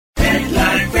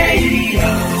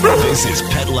This is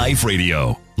Pet Life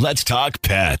Radio. Let's talk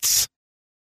pets.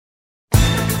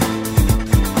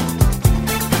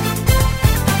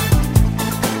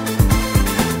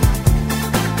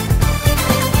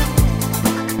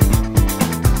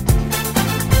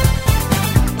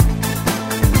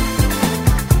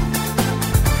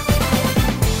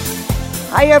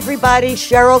 Hi everybody,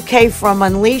 Cheryl Kay from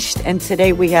Unleashed, and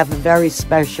today we have a very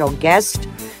special guest.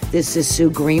 This is Sue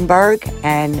Greenberg,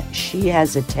 and she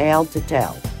has a tale to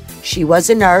tell. She was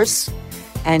a nurse,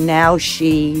 and now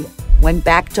she went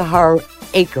back to her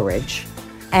acreage,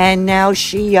 and now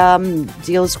she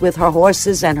deals with her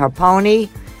horses and her pony,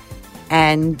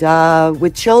 and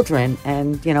with children,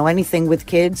 and anything with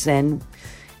kids and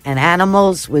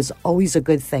animals was always a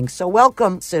good thing. So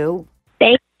welcome, Sue.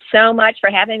 Thank you so much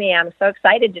for having me. I'm so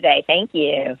excited today. Thank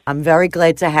you. I'm very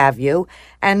glad to have you.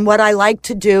 And what I like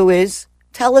to do is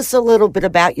tell us a little bit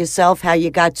about yourself, how you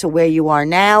got to where you are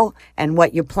now, and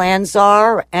what your plans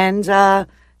are, and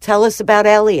tell us about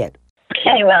Elliot.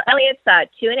 Okay, well, Elliot's a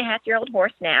 2.5-year-old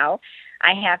horse now.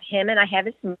 I have him and I have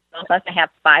his mom, plus I have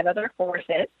 5 other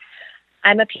horses.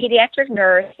 I'm a pediatric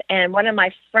nurse, and one of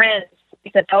my friends,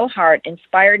 Lisa Bohart,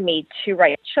 inspired me to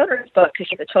write a children's book because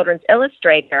she's a children's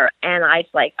illustrator. And I was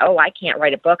like, I can't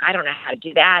write a book. I don't know how to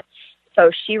do that.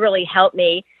 So she really helped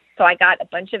me. So I got a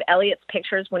bunch of Elliot's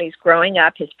pictures when he's growing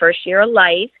up, his first year of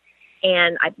life.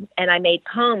 And I made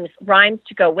poems, rhymes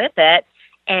to go with it.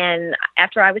 And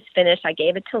after I was finished, I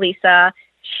gave it to Lisa.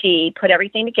 She put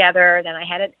everything together. Then I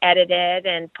had it edited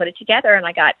and put it together. And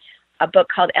I got a book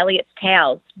called Elliot's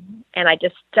Tales. And I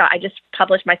just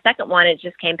published my second one. It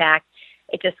just came back.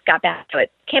 It just got back to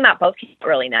it. Came out both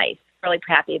really nice. Really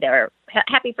happy. They're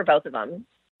happy for both of them.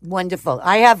 Wonderful.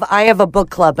 I have a book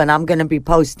club, and I'm going to be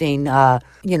posting,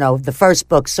 the first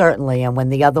book certainly, and when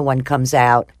the other one comes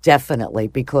out, definitely,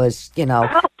 because,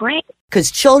 Oh, great. Because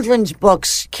children's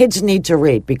books, kids need to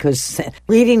read, because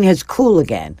reading is cool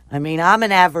again. I mean, I'm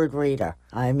an avid reader.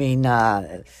 I mean,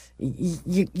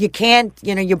 you can't,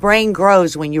 your brain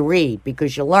grows when you read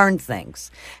because you learn things.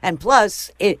 And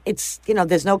plus, it's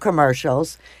there's no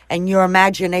commercials, and your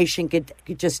imagination could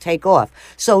just take off.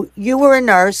 So you were a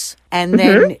nurse, and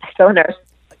then... Still a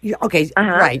nurse.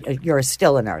 Right, you're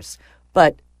still a nurse.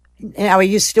 But now are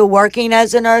you still working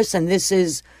as a nurse, and this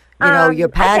is, your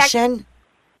passion?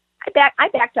 I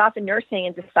backed off in nursing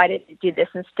and decided to do this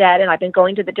instead, and I've been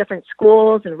going to the different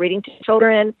schools and reading to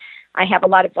children. I have a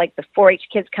lot of, the 4-H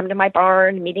kids come to my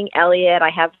barn, meeting Elliot. I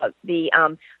have the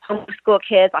homeschool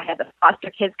kids. I have the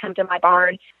foster kids come to my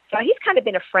barn. So he's kind of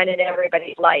been a friend in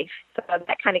everybody's life. So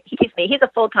that kind of keeps me. He's a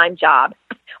full-time job.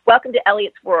 Welcome to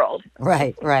Elliot's world.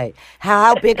 Right.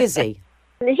 How big is he?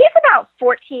 He's about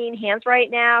 14 hands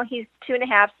right now. He's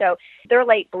 2.5, so they're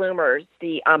late bloomers.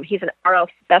 He's an RL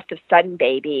Best of Sudden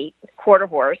baby, quarter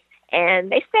horse,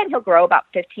 and they said he'll grow about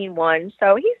 15-1.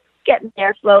 So he's getting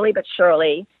there slowly but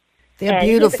surely. They're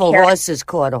beautiful horses,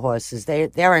 quarter horses.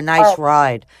 They're a nice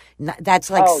ride.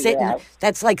 That's like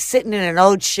That's like sitting in an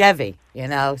old Chevy,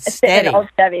 steady. An old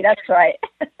Chevy, that's right.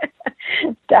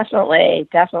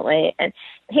 Definitely. And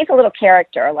he's a little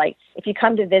character. Like if you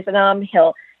come to visit him,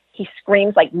 he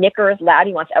screams like Knickers loud.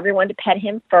 He wants everyone to pet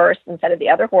him first instead of the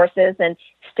other horses, and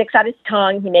sticks out his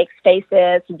tongue. He makes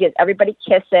faces. He gives everybody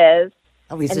kisses.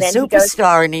 Oh, he's a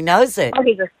superstar, and he knows it. Oh,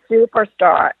 he's a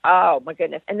superstar. Oh my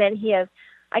goodness! And then he has.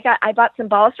 I bought some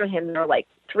balls for him. They're like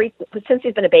since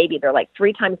he's been a baby, they're like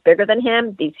 3 times bigger than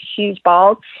him. These huge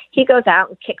balls. He goes out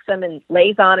and kicks them and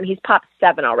lays on them. He's popped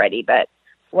 7 already, but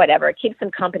whatever. It keeps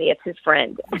him company. It's his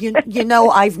friend.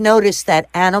 I've noticed that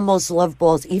animals love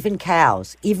balls, even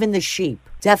cows, even the sheep.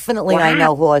 Definitely, wow. I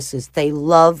know horses. They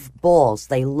love balls.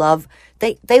 They love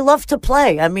to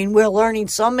play. I mean, we're learning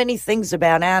so many things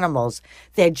about animals.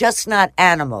 They're just not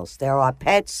animals. They're our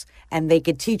pets, and they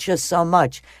could teach us so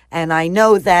much. And I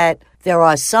know that there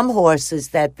are some horses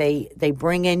that they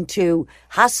bring into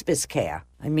hospice care.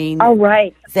 I mean, oh,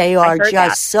 right. They are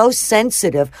just so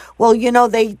sensitive. Well,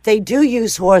 they do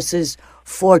use horses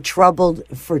for troubled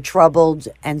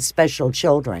and special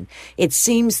children. It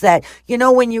seems that,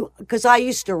 because I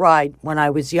used to ride when I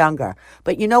was younger,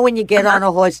 but when you get on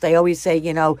a horse, they always say,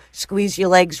 squeeze your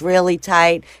legs really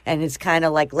tight, and it's kind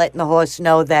of like letting the horse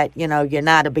know that, you're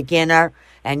not a beginner,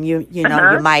 and you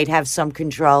might have some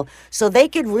control. So they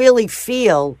could really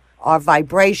feel our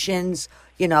vibrations,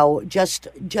 just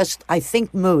I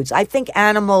think moods. I think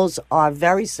animals are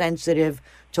very sensitive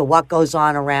to what goes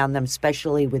on around them,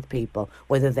 especially with people,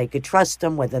 whether they could trust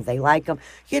them, whether they like them.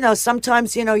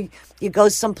 Sometimes, you go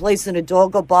someplace and a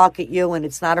dog will bark at you and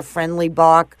it's not a friendly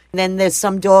bark. And then there's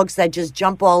some dogs that just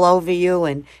jump all over you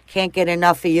and can't get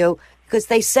enough of you. because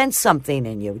they sense something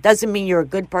in you. It doesn't mean you're a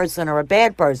good person or a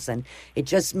bad person. It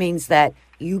just means that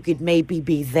you could maybe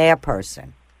be their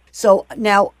person. So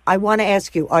now I want to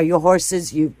ask you, are your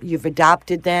horses, you've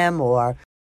adopted them or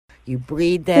you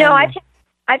breed them? No,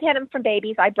 I've had them from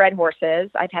babies. I bred horses.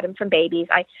 I've had them from babies.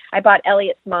 I bought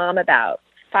Elliot's mom about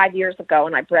 5 years ago,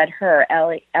 and I bred her,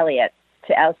 Elliot,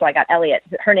 so I got Elliot.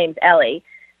 Her name's Ellie.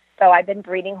 So I've been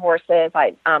breeding horses.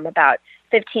 About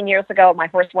 15 years ago, my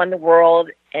horse won the world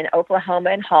in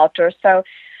Oklahoma in halter. So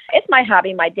it's my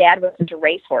hobby. My dad was into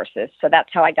race horses, so that's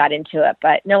how I got into it.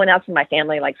 But no one else in my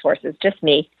family likes horses, just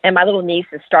me. And my little niece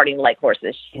is starting to like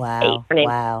horses. She's 8. Her name.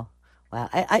 Wow.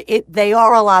 They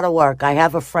are a lot of work. I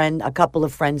have a couple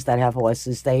of friends that have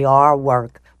horses. They are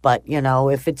work. But,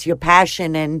 if it's your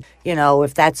passion and,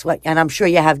 if that's what, and I'm sure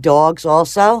you have dogs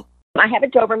also. I have a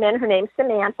Doberman. Her name's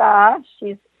Samantha.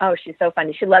 She's so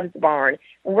funny. She loves the barn.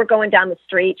 When we're going down the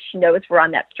street, she knows we're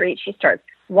on that street. She starts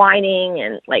whining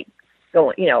and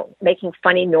making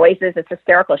funny noises. It's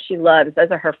hysterical. She loves,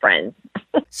 those are her friends.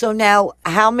 So now,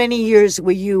 how many years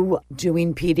were you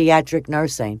doing pediatric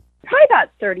nursing? Probably about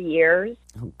 30 years.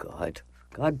 Oh, God.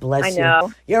 God bless you. I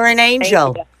know. You're an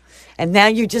angel. Thank you. And now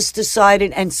you just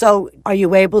decided, and so are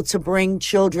you able to bring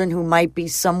children who might be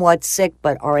somewhat sick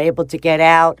but are able to get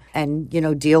out and,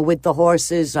 deal with the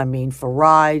horses? I mean, for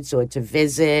rides or to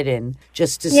visit and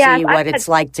just to see what it's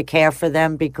like to care for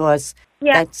them, because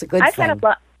that's a good thing.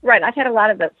 I've had a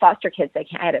lot of the foster kids. I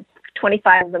had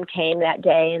 25 of them came that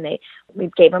day, and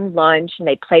we gave them lunch, and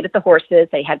they played with the horses.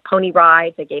 They had pony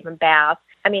rides. They gave them baths.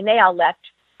 I mean, they all left.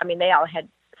 I mean, they all had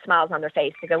smiles on their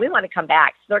face. They go, we want to come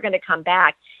back. So they're going to come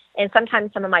back. And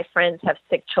sometimes some of my friends have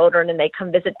sick children, and they come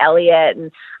visit Elliot.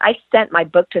 And I sent my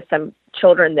book to some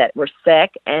children that were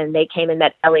sick, and they came and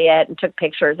met Elliot and took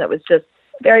pictures. It was just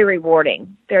very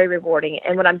rewarding, very rewarding.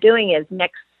 And what I'm doing is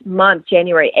next month,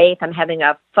 January 8th, I'm having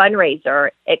a fundraiser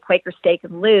at Quaker Steak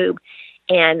and Lube.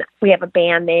 And we have a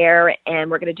band there,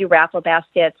 and we're going to do raffle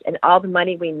baskets. And all the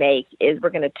money we make is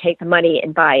we're going to take the money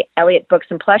and buy Elliot books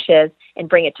and plushes and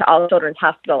bring it to All Children's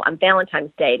Hospital on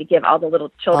Valentine's Day to give all the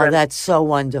little children. Oh, that's so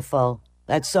wonderful.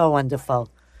 That's so wonderful.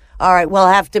 All right, we'll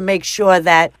have to make sure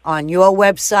that on your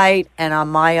website and on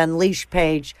my Unleash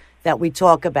page that we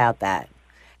talk about that.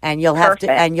 And you'll have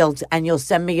to, and you'll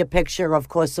send me a picture, of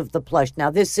course, of the plush. Now,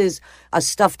 this is a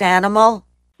stuffed animal.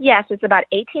 Yes, it's about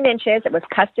 18 inches. It was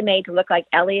custom made to look like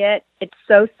Elliot. It's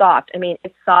so soft. I mean,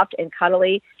 it's soft and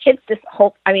cuddly. Kids just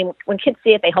when kids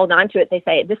see it, they hold on to it. They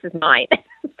say, this is mine.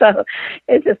 So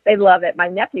it's just, they love it. My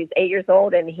nephew's 8 years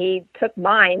old, and he took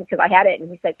mine because I had it,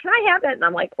 and he said, can I have it? And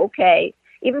I'm like, okay.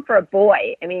 Even for a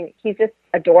boy, I mean, he's just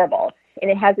adorable. And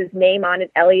it has his name on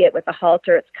it, Elliot, with a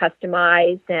halter. It's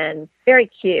customized and very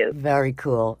cute. Very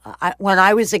cool. When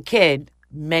I was a kid,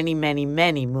 many, many,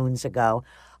 many moons ago,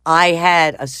 I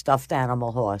had a stuffed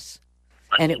animal horse,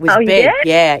 and it was big.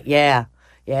 Yeah,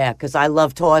 because I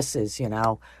loved horses,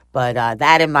 But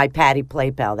that and my Patty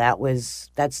Play Pal,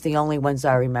 that's the only ones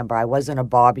I remember. I wasn't a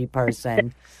Barbie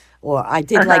person, or I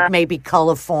did like maybe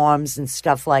color forms and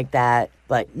stuff like that,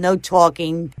 but no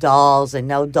talking dolls and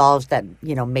no dolls that,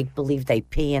 make believe they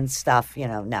pee and stuff,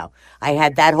 no. I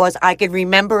had that horse. I could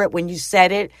remember it when you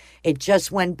said it. It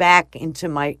just went back to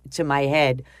my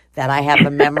head that I have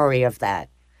a memory of that.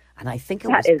 And I think it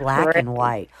was black and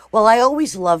white. Well, I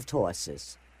always loved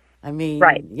horses. I mean,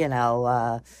 right.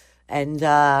 And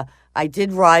I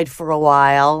did ride for a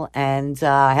while, and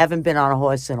I haven't been on a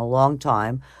horse in a long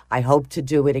time. I hope to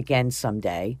do it again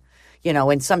someday.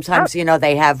 And sometimes,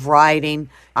 they have riding.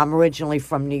 I'm originally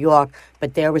from New York,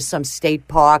 but there were some state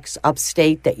parks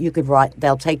upstate that you could ride.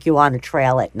 They'll take you on a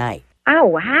trail at night. Oh,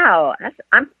 wow.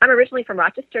 I'm originally from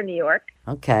Rochester, New York.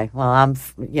 Okay. Well, I'm,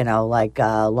 like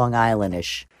Long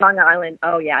Island-ish. Long Island.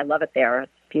 Oh, yeah. I love it there.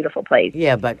 It's a beautiful place.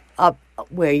 Yeah, but up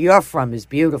where you're from is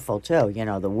beautiful, too.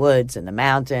 The woods and the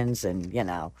mountains and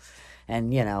now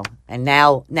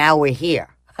we're here.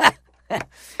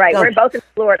 Right. We're both in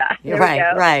Florida.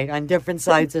 Right. On different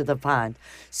sides of the pond.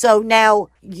 So now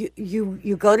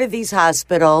you go to these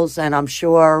hospitals, and I'm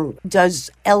sure, does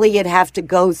Elliot have to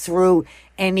go through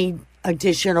any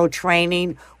additional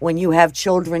training when you have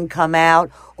children come out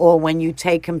or when you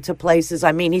take him to places?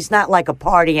 I mean, he's not like a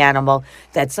party animal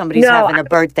that somebody's having a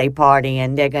birthday party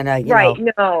and they're going to, Right.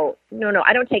 No.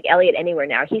 I don't take Elliot anywhere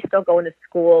now. He's still going to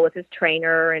school with his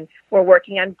trainer, and we're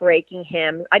working on breaking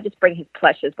him. I just bring his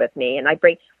plushes with me, and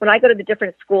when I go to the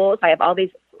different schools, I have all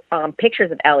these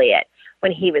pictures of Elliot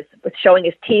when he was showing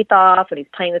his teeth off, when he's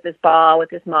playing with his ball,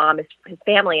 with his mom, his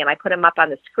family, and I put him up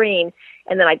on the screen,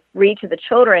 and then I read to the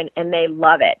children, and they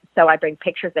love it. So I bring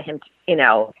pictures of him,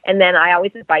 and then I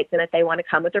always invite them if they want to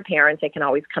come with their parents. They can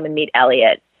always come and meet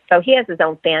Elliot. So he has his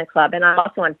own fan club, and I'm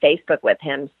also on Facebook with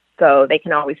him, so they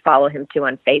can always follow him too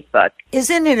on Facebook.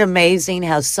 Isn't it amazing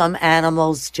how some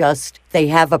animals they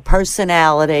have a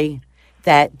personality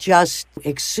that just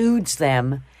exudes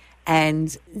them,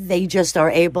 and they just are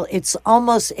able, it's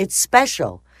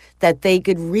special that they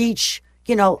could reach,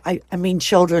 I mean,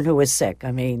 children who are sick.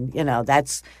 I mean,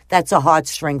 that's a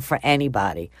heartstring for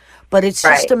anybody. But it's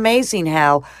just amazing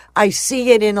how I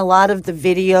see it in a lot of the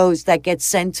videos that get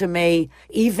sent to me,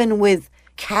 even with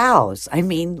cows. I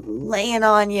mean, laying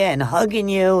on you and hugging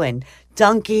you, and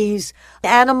donkeys,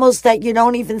 animals that you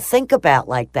don't even think about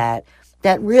like that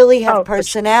really have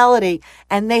personality,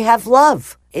 and they have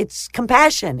love. It's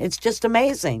compassion. It's just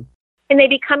amazing. And they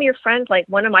become your friends. Like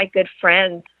one of my good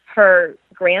friends, her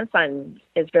grandson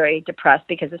is very depressed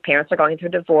because his parents are going through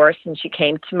divorce, and she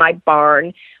came to my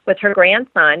barn with her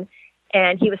grandson,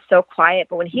 and he was so quiet.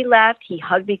 But when he left, he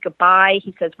hugged me goodbye.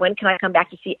 He says, "When can I come back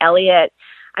to see Elliot?"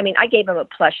 I mean, I gave him a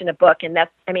plush and a book, and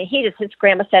his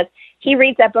grandma says he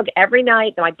reads that book every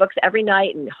night, my books every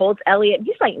night, and holds Elliot.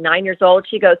 He's like 9 years old.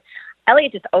 She goes,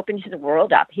 Elliot just opened his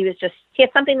world up. He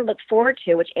had something to look forward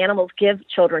to, which animals give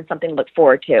children something to look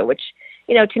forward to, which,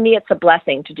 to me, it's a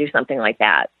blessing to do something like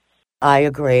that. I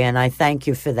agree, and I thank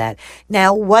you for that.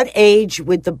 Now, what age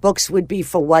would the books would be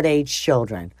for what age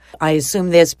children? I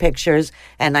assume there's pictures,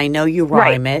 and I know you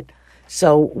rhyme it.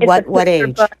 So what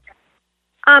age? Book.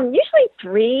 Usually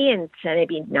 3 and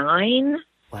maybe 9.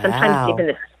 Wow. Sometimes even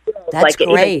the That's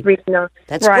great. 3 to 9.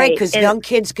 That's great, because young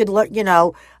kids could learn,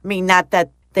 not that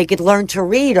they could learn to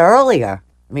read earlier.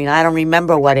 I mean, I don't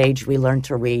remember what age we learned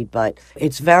to read, but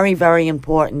it's very, very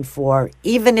important for,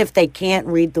 even if they can't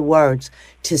read the words,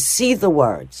 to see the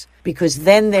words, because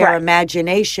then their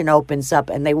imagination opens up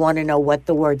and they want to know what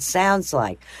the word sounds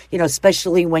like,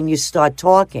 especially when you start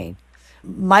talking.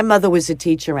 My mother was a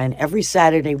teacher, and every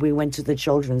Saturday we went to the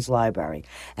children's library,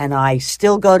 and I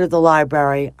still go to the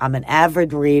library. I'm an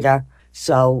avid reader.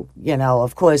 So,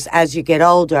 of course, as you get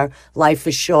older, life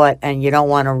is short and you don't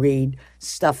want to read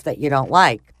stuff that you don't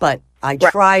like. But I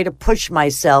try to push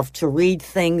myself to read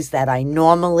things that I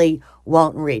normally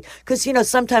won't read. Because,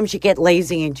 sometimes you get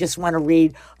lazy and just want to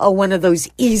read, one of those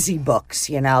easy books,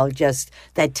 just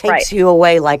that takes you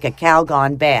away like a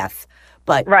Calgon bath.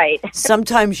 But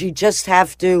sometimes you just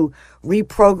have to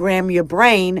reprogram your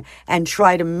brain and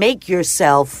try to make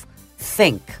yourself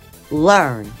think,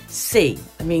 learn, see.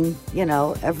 I mean,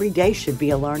 every day should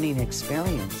be a learning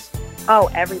experience. Oh,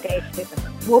 every day.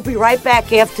 We'll be right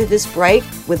back after this break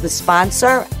with the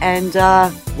sponsor, and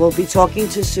we'll be talking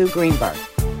to Sue Greenberg.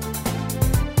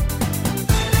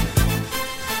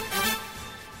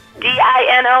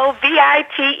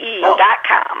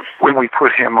 DINOVITE.com. When we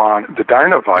put him on the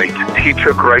Dinovite, he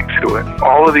took right to it.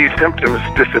 All of these symptoms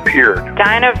disappeared.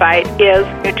 Dinovite is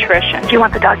nutrition. If you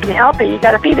want the dog to be healthy, you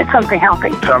got to feed it something healthy.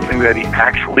 Something that he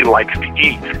actually likes to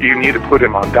eat. You need to put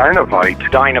him on Dinovite.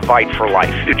 Dinovite for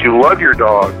life. If you love your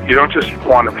dog, you don't just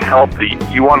want him healthy,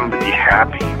 you want him to be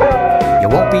happy. You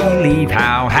won't believe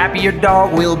how happy your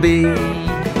dog will be.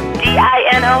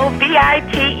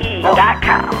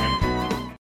 DINOVITE.com.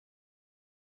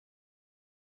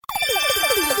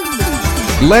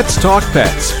 Let's Talk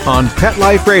Pets on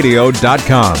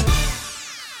PetLifeRadio.com.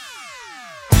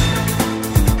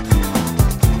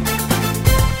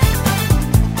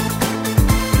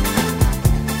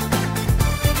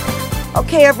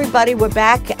 Okay, everybody, we're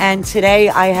back, and today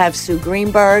I have Sue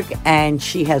Greenberg, and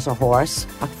she has a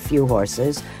few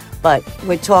horses, but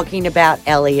we're talking about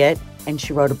Elliot, and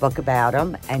she wrote a book about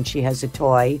him, and she has a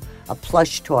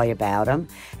plush toy about him,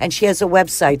 and she has a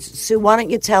website. Sue, why don't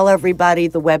you tell everybody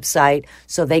the website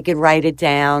so they could write it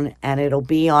down, and it'll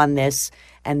be on this,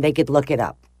 and they could look it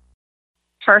up.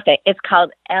 Perfect. It's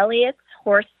called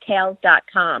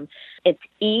Elliot'sHorsetails.com. It's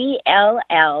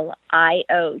ELLIOTTS,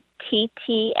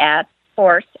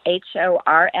 horse,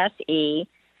 HORSE,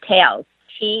 tails,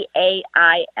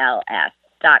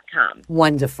 TAILS.com.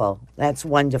 Wonderful. That's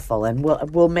wonderful. And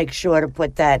we'll make sure to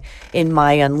put that in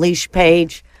my Unleash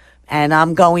page. And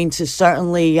I'm going to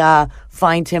certainly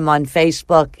find him on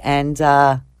Facebook and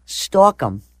stalk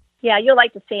him. Yeah, you'll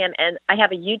like to see him. And I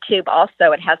have a YouTube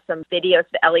also. It has some videos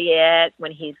of Elliot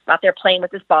when he's out there playing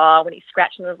with his ball, when he's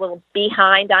scratching his little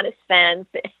behind on his fence.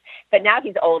 But now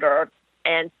he's older.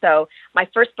 And so my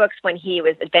first book's when he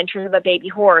was Adventures of a Baby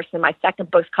Horse, and my second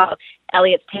book's called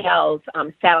Elliot's Tales,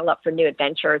 Saddle Up for New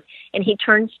Adventures. And he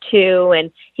turns 2,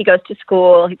 and he goes to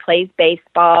school. He plays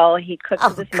baseball. He cooks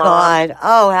with his mom. God.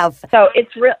 Oh, how So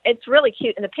it's really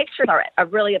cute. And the pictures are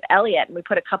really of Elliot. And we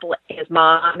put a couple of his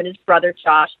mom and his brother,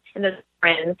 Josh, and his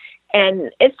friend.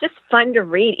 And it's just fun to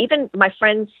read. Even my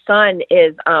friend's son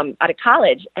is out of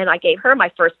college, and I gave her my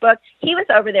first book. He was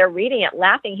over there reading it,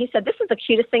 laughing. He said, "This is the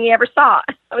cutest thing he ever saw."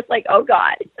 I was like, "Oh,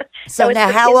 God." So it's now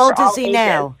for how kids old for all is he ages.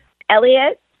 now?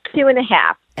 Elliot,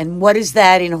 2.5. And what is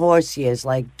that in horse years,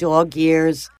 like dog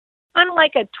years? I'm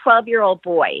like a 12-year-old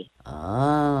boy.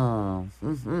 Oh.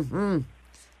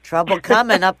 Trouble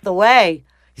coming up the way.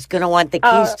 He's going to want the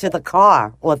keys to the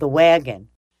car or the wagon.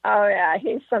 Oh, yeah,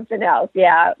 he's something else.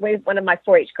 Yeah, one of my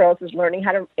 4-H girls is learning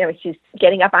how to, she's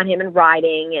getting up on him and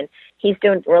riding, and he's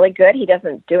doing really good. He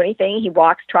doesn't do anything. He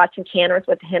walks, trots, and canters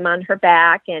with him on her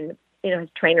back, and, his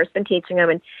trainer's been teaching him,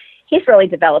 and he's really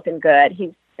developing good.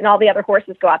 And all the other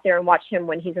horses go out there and watch him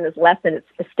when he's in his lesson. It's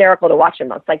hysterical to watch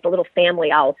him. It's like the little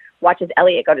family all watches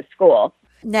Elliot go to school.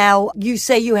 Now, you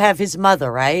say you have his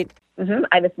mother, right? Mm-hmm.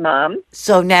 I'm his mom.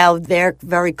 So now they're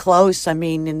very close. I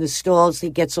mean, in the stalls, he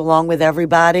gets along with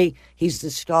everybody. He's the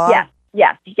star.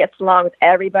 Yeah. He gets along with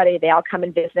everybody. They all come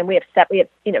and visit him. We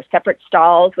have separate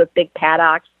stalls with big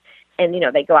paddocks, and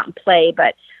they go out and play.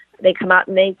 But they come out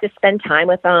and they just spend time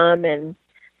with them, and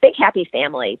big happy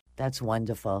family. That's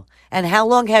wonderful. And how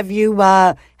long have you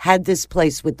had this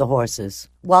place with the horses?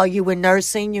 While you were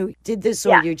nursing, you did this,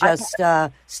 or you just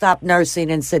stopped nursing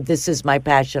and said, "This is my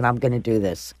passion. I'm going to do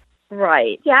this."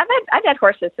 Right. Yeah, I've had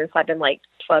horses since I've been like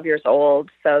 12 years old.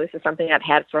 So this is something I've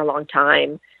had for a long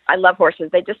time. I love horses.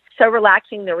 They're just so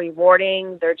relaxing. They're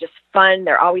rewarding. They're just fun.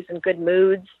 They're always in good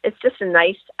moods. It's just a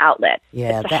nice outlet.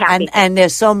 Yeah, and they're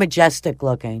so majestic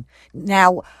looking.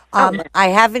 Now, I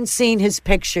haven't seen his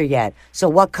picture yet. So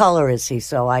what color is he?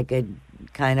 So I could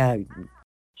kind of...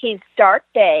 He's dark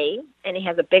bay, and he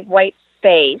has a big white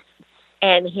face,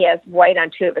 and he has white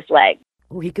on 2 of his legs.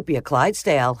 Oh, he could be a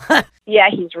Clydesdale. Yeah,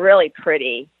 he's really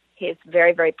pretty. He's a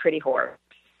very, very pretty horse.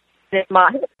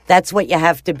 That's what you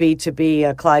have to be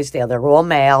a Clydesdale. They're all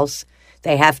males.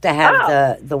 They have to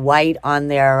have the white on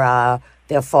their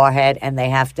forehead, and they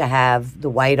have to have the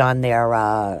white on their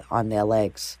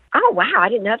legs. Oh wow, I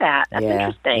didn't know that. That's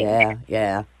interesting.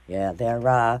 Yeah.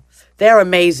 They're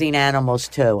amazing animals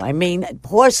too. I mean,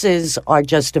 horses are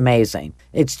just amazing.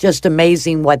 It's just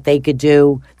amazing what they could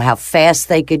do, how fast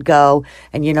they could go,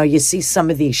 and you see some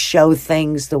of these show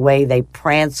things, the way they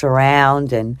prance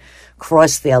around and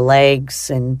cross their legs,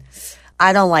 and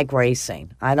I don't like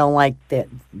racing. I don't like that.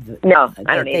 No,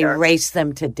 I don't either. They race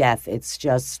them to death. It's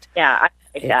just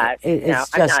it's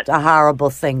just a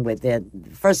horrible thing with it.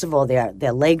 First of all,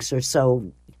 their legs are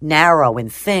so narrow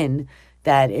and thin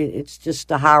that it's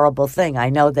just a horrible thing. I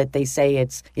know that they say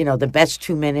it's, the best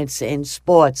 2 minutes in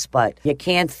sports, but you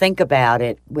can't think about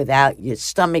it without your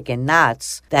stomach in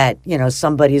knots that,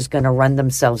 somebody's going to run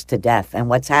themselves to death. And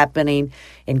what's happening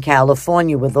in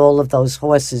California with all of those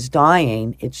horses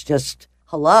dying, it's just,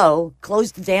 hello,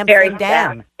 close the damn thing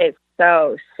down. Sad. It's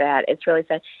so sad. It's really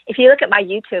sad. If you look at my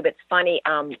YouTube, it's funny.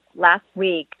 Last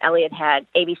week, Elliot had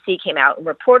ABC came out, and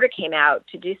Reporter came out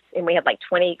and we had like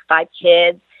 25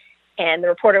 kids. And the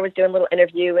reporter was doing a little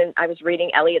interview, and I was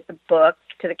reading Elliot the book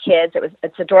to the kids.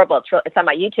 It's adorable. It's on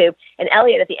my YouTube. And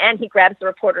Elliot, at the end, he grabs the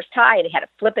reporter's tie, and he had it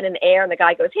flipping in the air, and the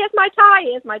guy goes, "Here's my tie,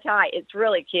 here's my tie." It's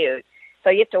really cute.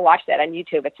 So you have to watch that on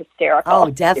YouTube. It's hysterical.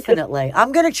 Oh, definitely.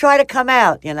 I'm going to try to come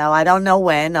out. I don't know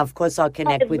when. Of course, I'll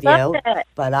connect with you.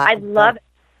 But I'd love it.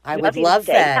 I would love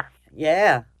that.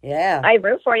 Yeah. I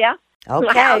root for you.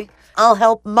 Okay. I'll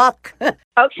help muck.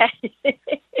 Okay.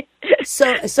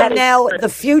 So now the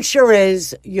future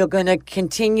is you're going to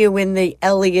continue in the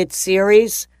Elliot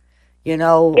series,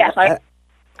 Yes, right.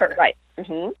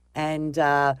 Mm-hmm. And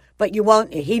but you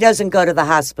won't. He doesn't go to the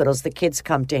hospitals. The kids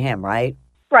come to him, right?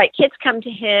 Right. Kids come to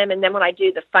him, and then when I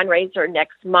do the fundraiser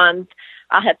next month,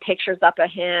 I'll have pictures up of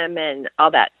him and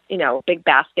all that, big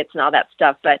baskets and all that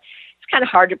stuff. But it's kind of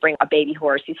hard to bring a baby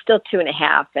horse. He's still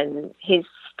 2.5, and he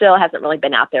still hasn't really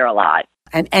been out there a lot.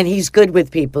 And he's good with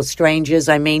people, strangers.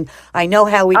 I mean, I know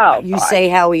how you say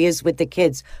how he is with the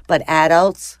kids, but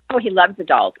adults? Oh, he loves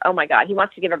adults. Oh, my God. He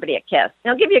wants to give everybody a kiss.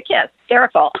 He'll give you a kiss.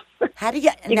 Hysterical. How do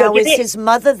you now, is his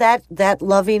mother that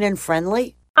loving and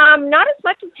friendly? Not as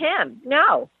much as him.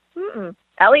 No. Mm-mm.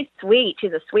 Ellie's sweet.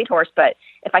 She's a sweet horse, but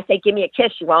if I say, "Give me a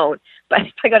kiss," she won't. But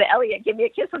if I go to Elliot, "Give me a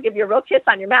kiss," he'll give you a real kiss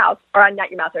on your mouth, or not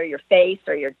your mouth, or your face,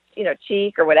 or your,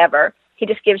 cheek, or whatever. He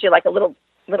just gives you like a little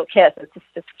kiss.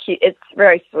 It's cute. It's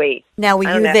very sweet. Now, were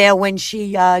you there when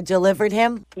she delivered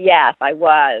him? Yes, I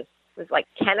was. It was like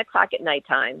 10 o'clock at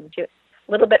nighttime.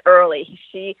 A little bit early.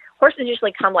 Horses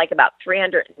usually come like about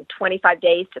 325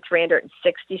 days to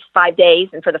 365 days.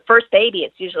 And for the first baby,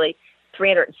 it's usually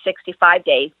 365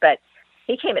 days. But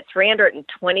he came at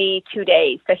 322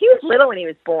 days. So he was little when he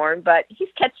was born, but he's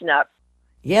catching up.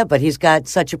 Yeah, but he's got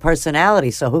such a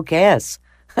personality, so who cares?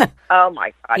 Oh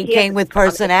my God! He came with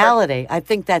personality. I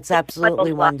think that's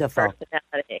absolutely wonderful.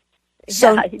 Personality.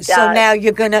 So, Yeah, he so does. now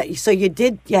you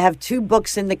have 2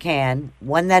 books in the can,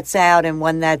 one that's out and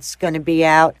one that's going to be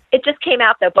out. It just came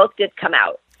out, though. Both did come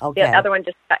out. Okay. The other one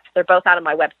they're both out on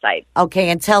my website. Okay,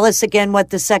 and tell us again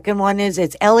what the second one is.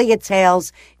 It's Elliot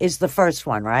Tales is the first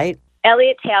one, right?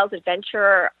 Elliot Tales,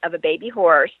 Adventure of a Baby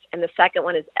Horse, and the second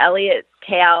one is Elliot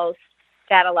Tales,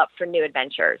 Saddle Up for New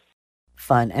Adventures.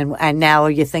 Fun. And now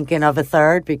are you thinking of a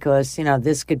third? Because,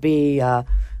 this could be a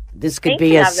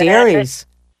Thinking of it. series.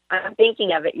 I'm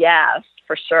thinking of it, yes,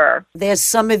 for sure. There's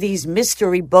some of these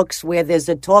mystery books where there's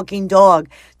a talking dog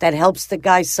that helps the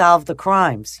guy solve the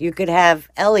crimes. You could have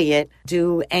Elliot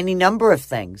do any number of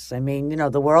things. I mean,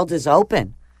 the world is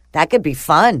open. That could be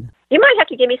fun. You might have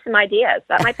to give me some ideas.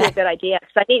 That might be a good idea.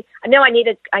 Because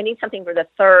I need something for the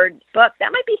third book.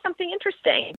 That might be something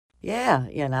interesting. Yeah,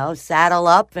 saddle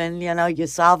up and, you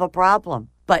solve a problem.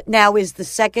 But now is the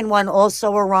second one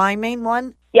also a rhyming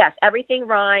one? Yes, everything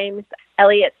rhymes.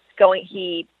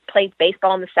 He plays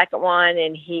baseball in the second one,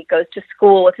 and he goes to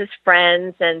school with his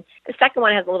friends. And the second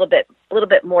one has a little bit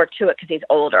more to it because he's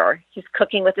older. He's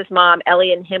cooking with his mom.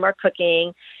 Ellie and him are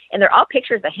cooking, and they're all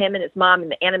pictures of him and his mom.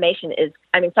 And the animation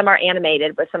some are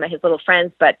animated with some of his little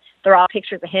friends, but they're all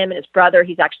pictures of him and his brother.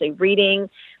 He's actually reading.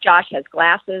 Josh has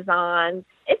glasses on.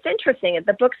 It's interesting.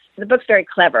 The book's very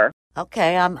clever.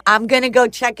 Okay, I'm going to go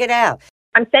check it out.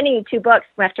 I'm sending you 2 books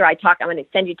after I talk. I'm going to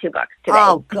send you 2 books today.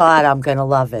 Oh God, I'm going to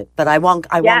love it. But I won't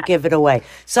give it away.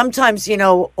 Sometimes,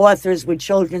 authors with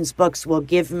children's books will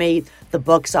give me the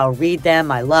books. I'll read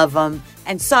them. I love them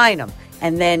and sign them.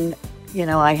 And then,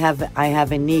 I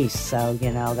have a niece, so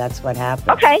that's what happens.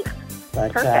 Okay.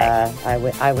 But Perfect.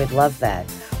 I would love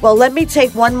that. Well, let me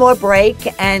take one more break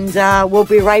and we'll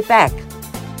be right back.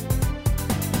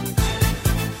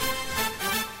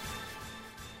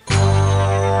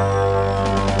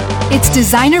 It's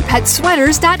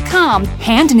DesignerPetSweaters.com.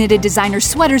 Hand-knitted designer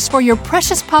sweaters for your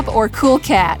precious pup or cool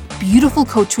cat. Beautiful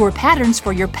couture patterns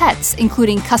for your pets,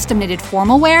 including custom-knitted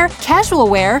formal wear, casual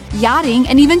wear, yachting,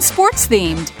 and even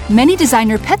sports-themed. Many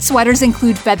designer pet sweaters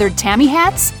include feathered tammy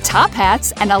hats, top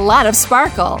hats, and a lot of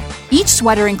sparkle. Each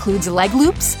sweater includes leg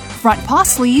loops, front paw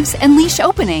sleeves, and leash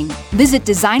opening. Visit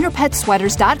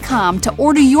DesignerPetSweaters.com to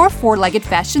order your 4-legged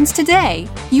fashions today.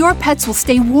 Your pets will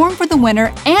stay warm for the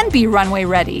winter and be runway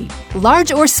ready.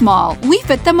 Large or small, we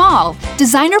fit them all.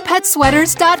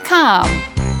 DesignerPetSweaters.com.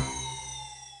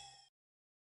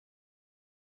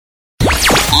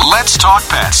 Let's talk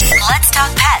pets Let's talk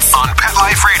pets on Pet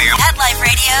Life Radio. Pet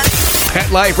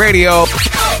Life Radio.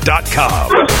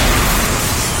 PetLifeRadio.com.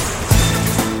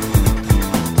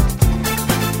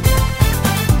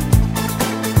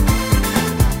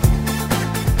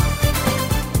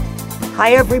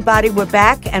 Hi, everybody. We're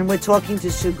back, and we're talking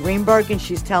to Sue Greenberg, and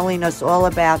she's telling us all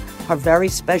about her very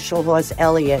special horse,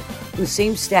 Elliot, who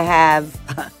seems to have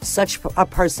such a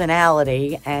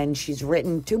personality, and she's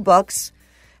written 2 books,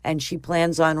 and she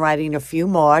plans on writing a few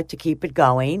more to keep it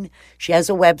going. She has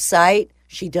a website.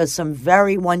 She does some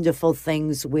very wonderful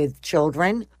things with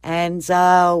children, and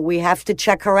we have to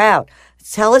check her out.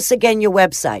 Tell us again your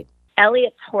website.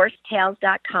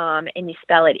 Elliot'sHorsetails.com, and you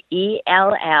spell it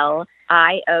ELLIOTTS,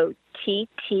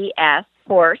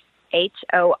 horse,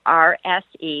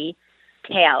 HORSE,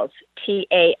 tails,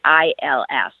 TAILS.com.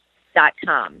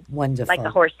 Wonderful. Like the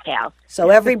horse tail. So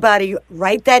everybody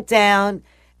write that down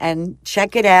and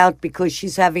check it out because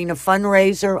she's having a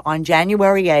fundraiser on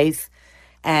January 8th.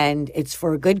 And it's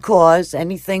for a good cause.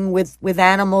 Anything with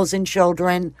animals and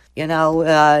children,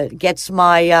 gets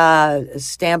my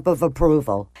stamp of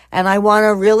approval. And I want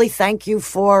to really thank you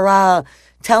for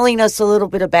telling us a little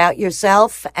bit about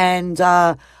yourself. And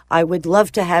I would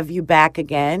love to have you back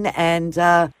again. And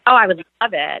I would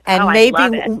love it.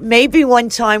 And maybe one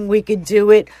time we could do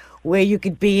it where you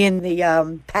could be in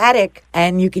the paddock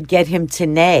and you could get him to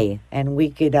neigh, and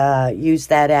we could use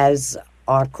that as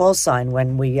our call sign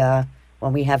when we have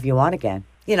you on again.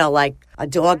 Like a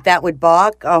dog that would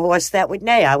bark, a horse that would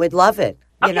neigh. I would love it.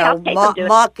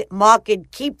 Mark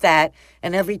could keep that,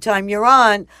 and every time you're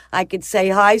on, I could say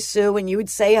hi, Sue, and you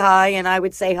would say hi, and I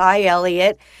would say hi,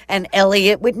 Elliot, and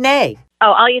Elliot would neigh.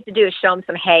 Oh, all you have to do is show him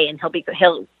some hay, and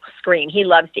he'll scream. He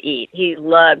loves to eat. He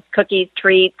loves cookies,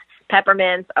 treats,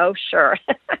 peppermints. Oh, sure.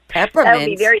 Peppermints? That would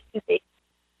be very easy.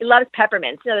 He loves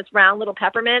peppermints. Those round little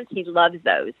peppermints, he loves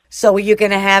those. So are you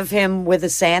going to have him with a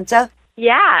Santa?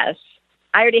 Yes.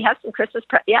 I already have some Christmas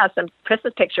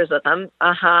pictures with him.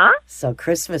 Uh-huh. So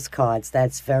Christmas cards,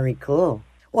 that's very cool.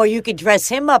 Or you could dress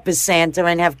him up as Santa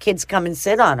and have kids come and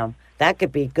sit on him. That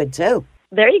could be good, too.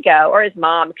 There you go. Or his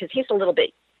mom, because he's a little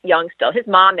bit young still. His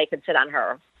mom, they could sit on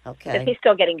her. Okay. Because he's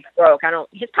still getting broke.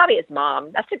 He's probably his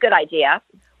mom. That's a good idea.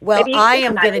 Well, I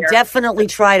am going to definitely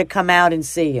try to come out and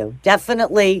see you.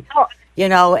 Definitely,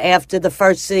 after the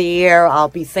first of the year, I'll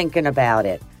be thinking about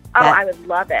it. I would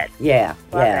love it. Yeah,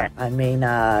 love it. I mean,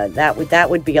 that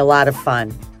would be a lot of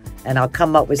fun. And I'll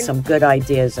come up with some good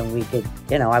ideas, and we could,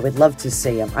 I would love to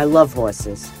see them. I love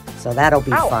horses, so that'll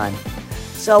be fun.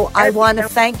 So I want to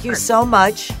thank you so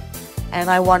much,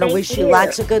 and I want to wish you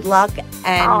lots of good luck.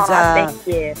 And thank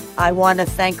you. I want to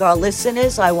thank our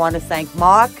listeners. I want to thank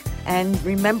Mark. And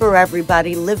remember,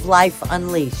 everybody, live life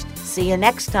unleashed. See you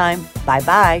next time.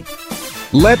 Bye-bye.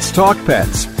 Let's Talk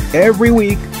Pets, every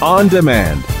week on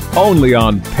demand, only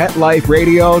on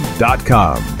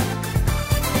PetLifeRadio.com.